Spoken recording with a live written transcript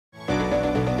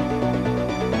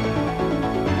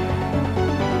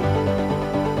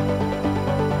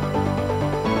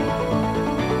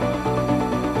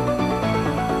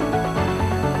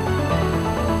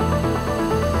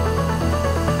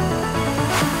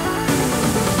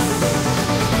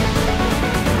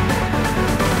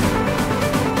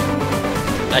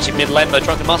Actually, mid-lane by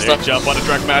Drunken Master. They jump on a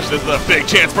Drunk Master. This is a big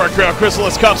chance for a crowd.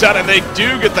 Chrysalis comes out, and they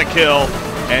do get the kill.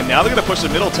 And now they're going to push the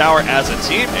middle tower as a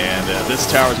team. And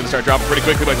this tower is going to start dropping pretty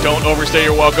quickly, but don't overstay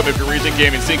your welcome if you're Reason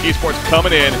Gaming. Sync Esports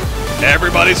coming in.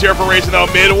 Everybody's here for Reason,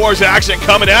 though. Mid-wars action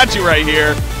coming at you right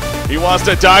here. He wants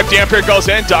to dive. Dampier goes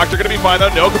in. Doctor going to be fine,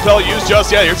 though. No compel used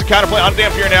just yet. Here's a counterplay on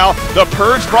Dampier now. The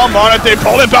Purge from Monarch. They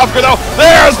pulled in Balfour, though.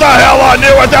 There's the hell on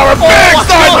Newerth. Our big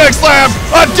side big slam.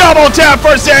 A double tap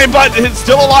for Zane, but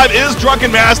still alive is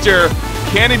Drunken Master.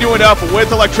 Can he do enough with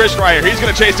Electrician right here? He's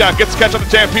going to chase down, gets to catch up to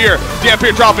Dampier.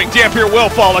 Dampier dropping, Dampier will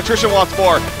fall. Electrician wants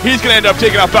more. He's going to end up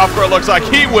taking out Balfour, it looks like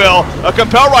he will. A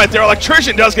compel right there.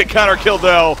 Electrician does get counter killed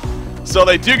though. So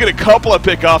they do get a couple of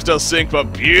pickoffs to Sync,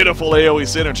 but beautiful AoE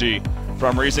synergy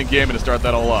from Reason Gaming to start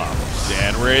that all off.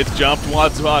 Dan Wraith jumped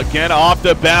once again off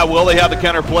the bat. Will they have the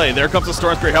counter play? There comes the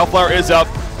Storm Spirit. Hellflower is up.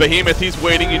 Behemoth, he's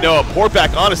waiting, you know, a port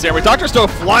back on his Samurai. Doctor's still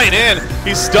flying in.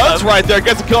 He stuns right there,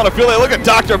 gets a kill on affiliate. Look at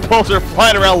Dr. Pulsar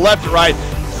flying around left and right.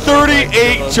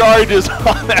 38 charges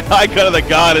on that icon of the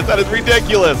goddess. That is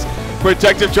ridiculous.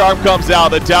 Protective Charm comes out.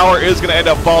 The tower is going to end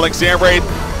up falling. Samurai,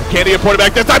 can he get ported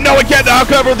back this time? No, he can't. Now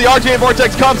cover. The RJ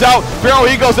Vortex comes out. Pharaoh,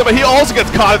 he goes in, but he also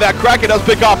gets caught in that. Kraken does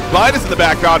pick off Midas in the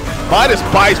background. Midas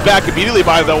buys back immediately,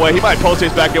 by the way. He might post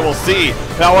haste back, and we'll see.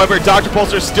 However, Dr.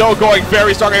 Pulsar still going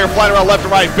very strong here, flying around left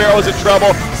and right. Pharaoh's in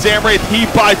trouble. Samwraith, he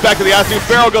buys back to the Asu.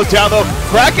 Pharaoh goes down, though.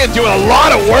 Kraken doing a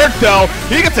lot of work, though.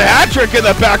 He gets a hat trick in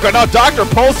the background. Now, Dr.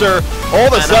 Pulsar, all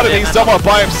of a sudden, he's somewhat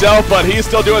by himself, but he's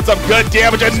still doing some good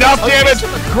damage. Enough damage.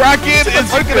 Kraken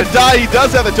is going to die. He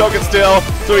does have the token still,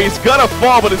 so he's going to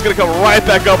fall, but he's going to come right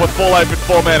back up with full life and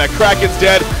full mana. Kraken's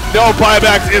dead. No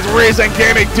buybacks. Is Reason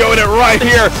Gaming doing it right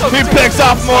here. He picks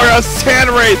off Moira.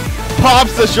 Sandwraith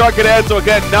pops the shrunken head, so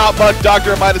again, not much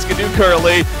Dr. Midas can do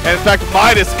currently. And in fact,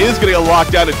 Midas is going to get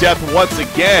locked down to death once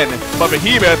again. But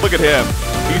Behemoth, look at him.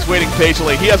 He's waiting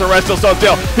patiently. He has a Resto Stone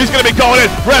still. He's going to be going in.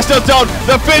 Resto Stone,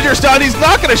 the fissure stun. He's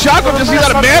not going to shock him. Just he's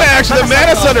out of mana action. The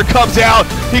Mana Sunder comes out.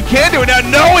 He can do it now.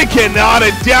 No, he cannot.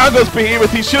 And down goes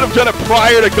Behemoth. He should have done it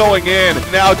prior to going in.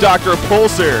 Now Dr.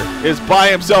 Pulsar is by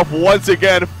himself once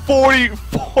again.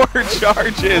 44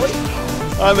 charges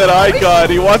on that icon.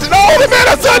 He wants it. Oh, the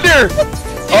Mana Sunder!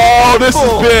 Oh, this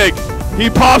is big. He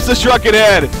pops the shrunken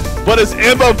head. But is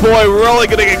Imba Boy really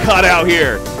going to get caught out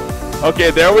here?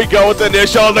 Okay, there we go with the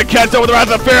initial. The Kento with the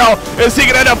Wrath of Pharaoh. Is he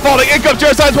going to end up falling? In comes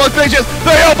Jeremiah's more finishes. The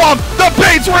hail bomb. The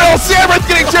bait's real. Samwraith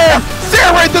getting turned.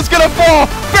 Samwraith is going to fall.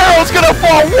 Pharaoh's going to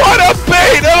fall. What a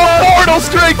bait. An immortal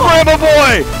streak for Imba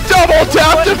Boy. Double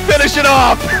tap to finish it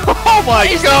off. Oh my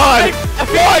god.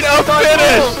 What a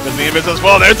finish. The Nemus as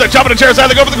well. There's the jump in the chair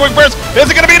side. They go for the quick burst. Is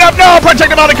it going to be enough? No.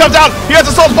 Protective Mountain comes out. He has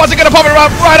a soul spot. He's going to pump it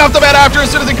around right off the bat after as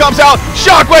soon as he comes out.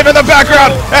 Shockwave in the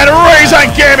background. And Reason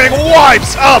Gaming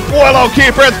wipes up Boilo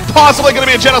Keeper. It's possibly going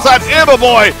to be a genocide. Imba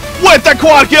Boy with the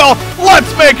quad kill.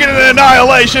 Let's make it an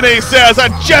annihilation, he says.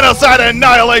 A genocide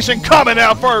annihilation coming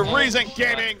out for Reason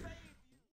Gaming.